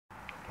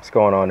What's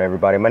going on,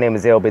 everybody? My name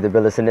is LB the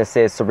Realist, and this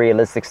is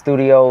Surrealistic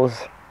Studios.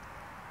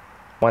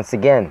 Once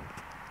again,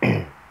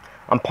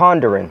 I'm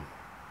pondering.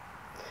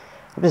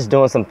 I'm just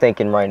doing some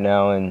thinking right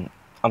now, and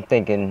I'm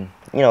thinking,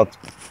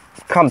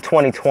 come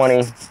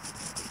 2020,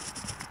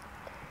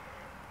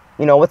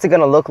 what's it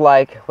gonna look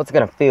like? What's it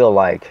gonna feel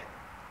like?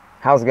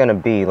 How's it gonna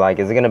be? Like,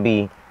 is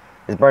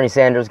Bernie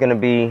Sanders gonna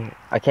be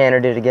a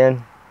candidate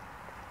again?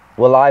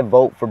 Will I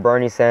vote for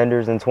Bernie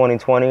Sanders in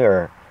 2020,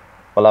 or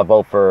will I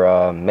vote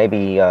for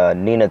maybe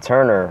Nina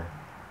Turner,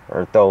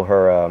 or throw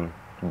her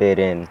bid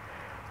in,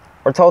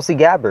 or Tulsi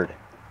Gabbard?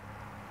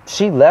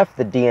 She left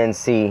the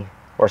DNC,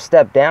 or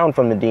stepped down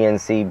from the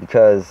DNC,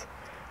 because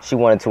she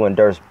wanted to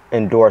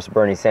endorse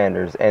Bernie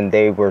Sanders, and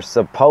they were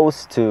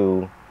supposed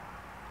to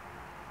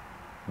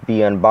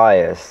be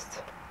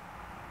unbiased.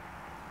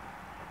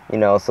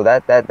 So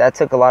that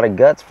took a lot of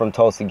guts from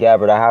Tulsi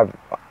Gabbard. I have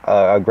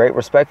a great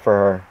respect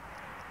for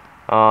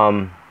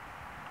her.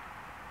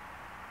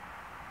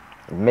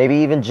 Maybe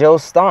even Jill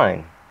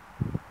Stein.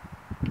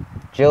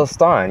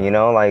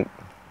 Like,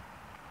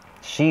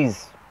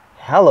 she's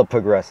hella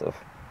progressive.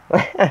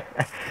 That's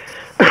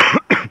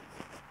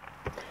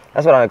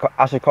what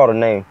I should call the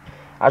name.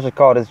 I should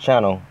call this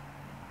channel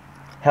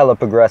Hella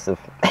Progressive.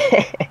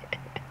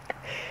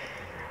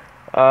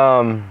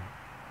 I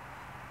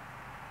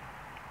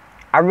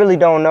really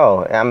don't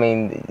know. I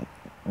mean,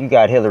 you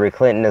got Hillary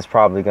Clinton that's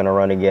probably going to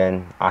run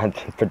again. I'm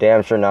for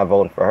damn sure not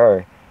voting for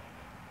her.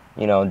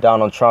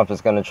 Donald Trump is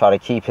going to try to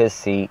keep his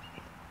seat.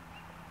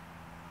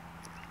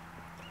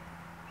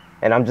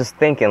 And I'm just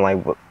thinking, like,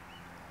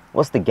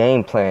 what's the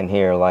game plan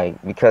here? Like,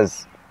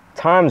 because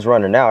time's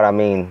running out. I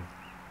mean,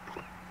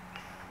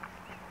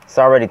 it's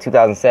already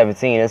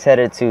 2017. It's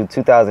headed to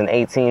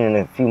 2018 in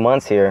a few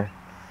months here.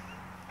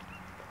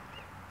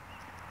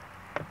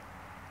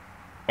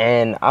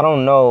 And I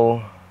don't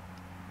know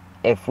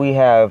if we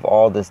have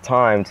all this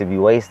time to be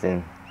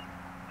wasting.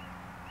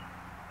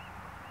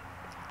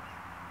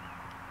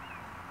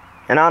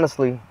 And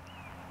honestly,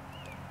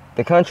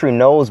 the country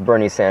knows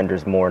Bernie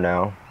Sanders more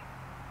now.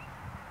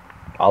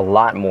 A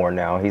lot more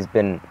now. He's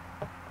been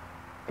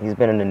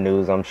in the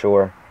news, I'm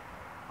sure,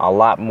 a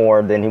lot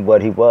more than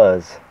what he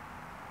was.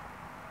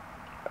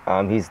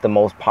 He's the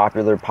most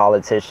popular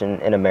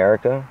politician in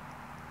America,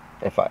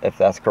 if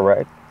that's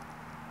correct.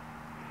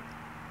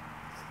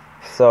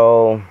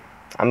 So,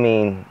 I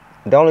mean,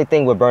 the only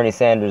thing with Bernie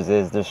Sanders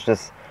is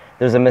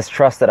there's a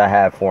mistrust that I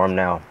have for him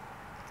now,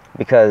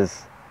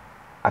 because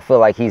I feel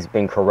like he's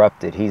been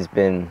corrupted. I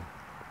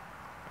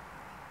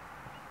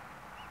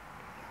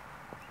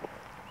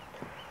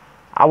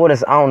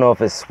don't know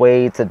if it's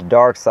swayed to the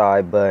dark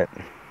side, but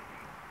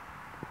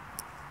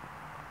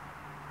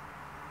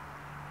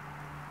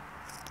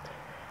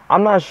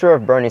I'm not sure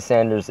if Bernie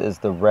Sanders is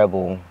the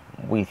rebel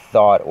we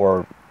thought,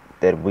 or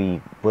that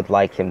we would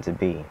like him to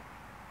be.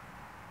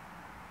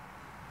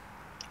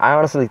 I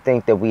honestly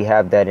think that we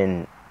have that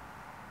in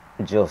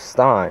Jill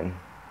Stein.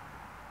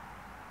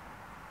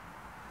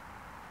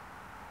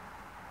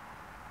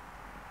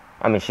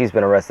 I mean, she's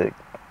been arrested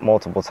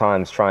multiple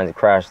times trying to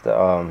crash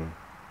the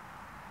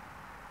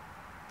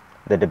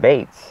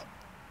debates.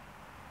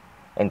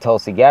 And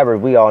Tulsi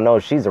Gabbard, we all know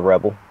she's a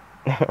rebel.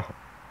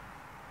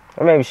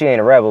 Or maybe she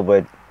ain't a rebel,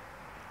 but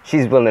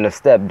she's willing to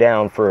step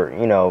down for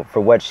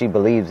what she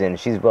believes in.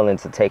 She's willing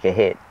to take a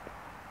hit.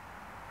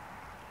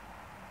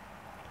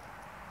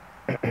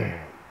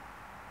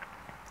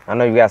 I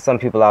know you got some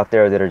people out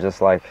there that are just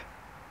like,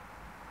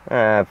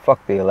 fuck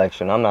the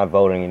election, I'm not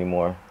voting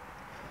anymore.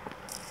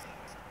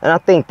 And I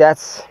think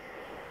that's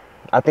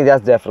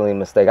definitely a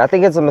mistake. I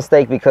think it's a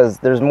mistake because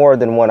there's more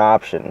than one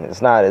option.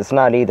 It's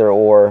not either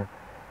or.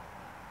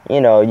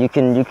 You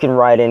can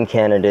write in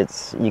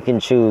candidates. You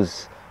can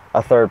choose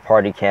a third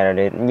party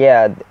candidate. And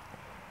yeah,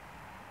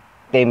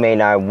 they may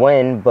not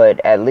win, but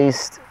at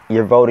least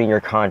you're voting your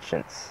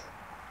conscience.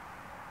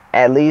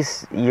 At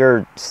least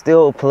you're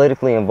still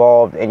politically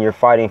involved, and you're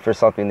fighting for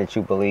something that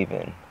you believe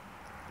in,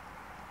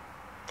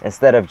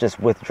 instead of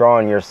just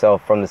withdrawing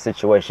yourself from the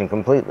situation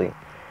completely.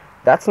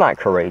 That's not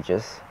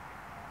courageous.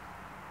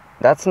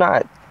 That's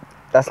not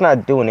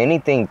doing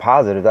anything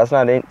positive. That's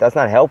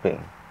not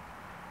helping.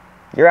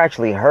 You're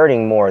actually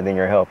hurting more than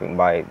you're helping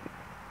by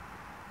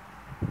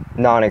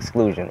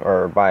non-exclusion,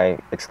 or by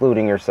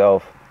excluding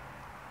yourself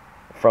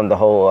from the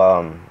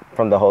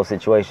whole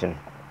situation.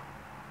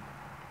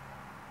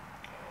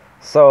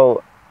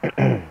 So, like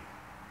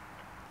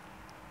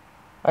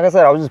I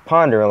said, I was just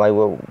pondering, like,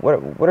 well, what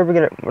are we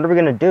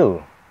gonna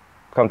do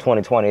come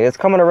 2020? It's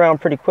coming around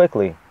pretty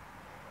quickly.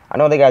 I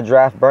know they got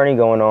Draft Bernie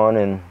going on,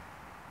 and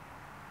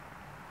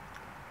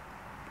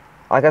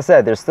like I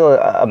said, there's still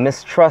a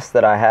mistrust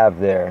that I have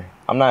there.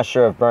 I'm not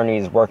sure if Bernie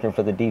is working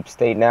for the deep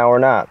state now or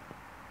not.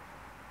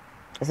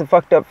 It's a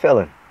fucked up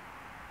feeling,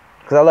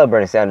 because I love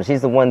Bernie Sanders.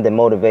 He's the one that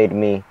motivated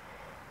me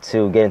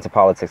to get into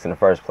politics in the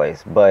first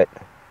place. But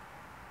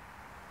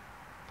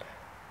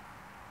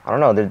I don't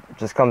know, there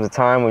just comes a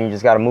time when you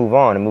just got to move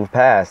on and move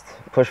past,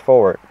 push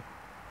forward.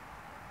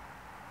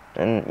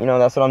 And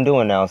that's what I'm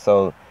doing now.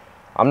 So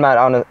I'm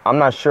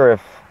not sure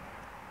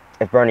if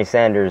if Bernie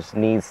Sanders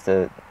needs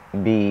to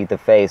be the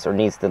face or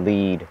needs to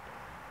lead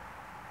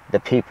the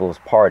People's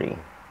Party.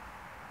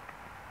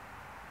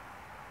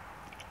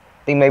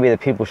 I think maybe the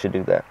people should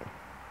do that.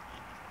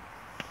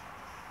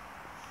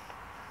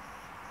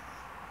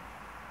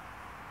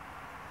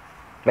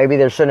 Maybe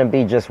there shouldn't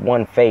be just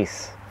one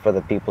face for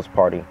the People's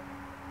Party.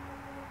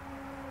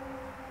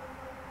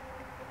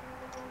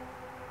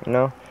 You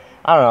know?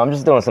 I don't know. I'm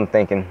just doing some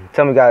thinking.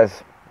 Tell me,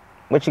 guys,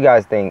 what you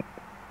guys think.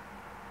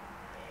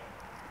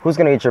 Who's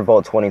going to get your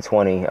vote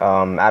 2020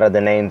 out of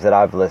the names that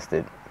I've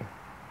listed?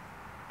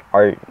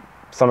 Are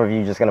some of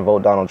you just going to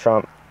vote Donald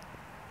Trump?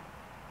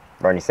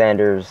 Bernie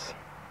Sanders?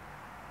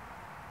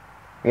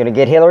 You're going to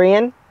get Hillary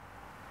in?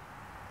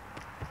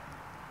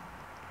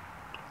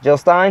 Jill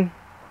Stein?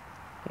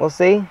 We'll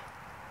see.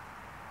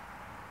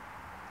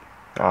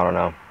 I don't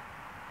know.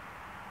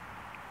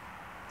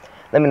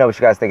 Let me know what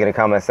you guys think in the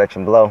comment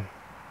section below.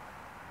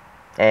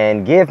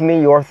 And give me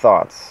your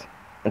thoughts.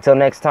 Until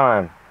next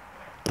time,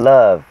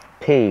 love,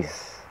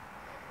 peace,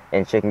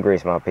 and chicken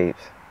grease, my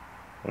peeps.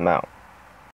 I'm out.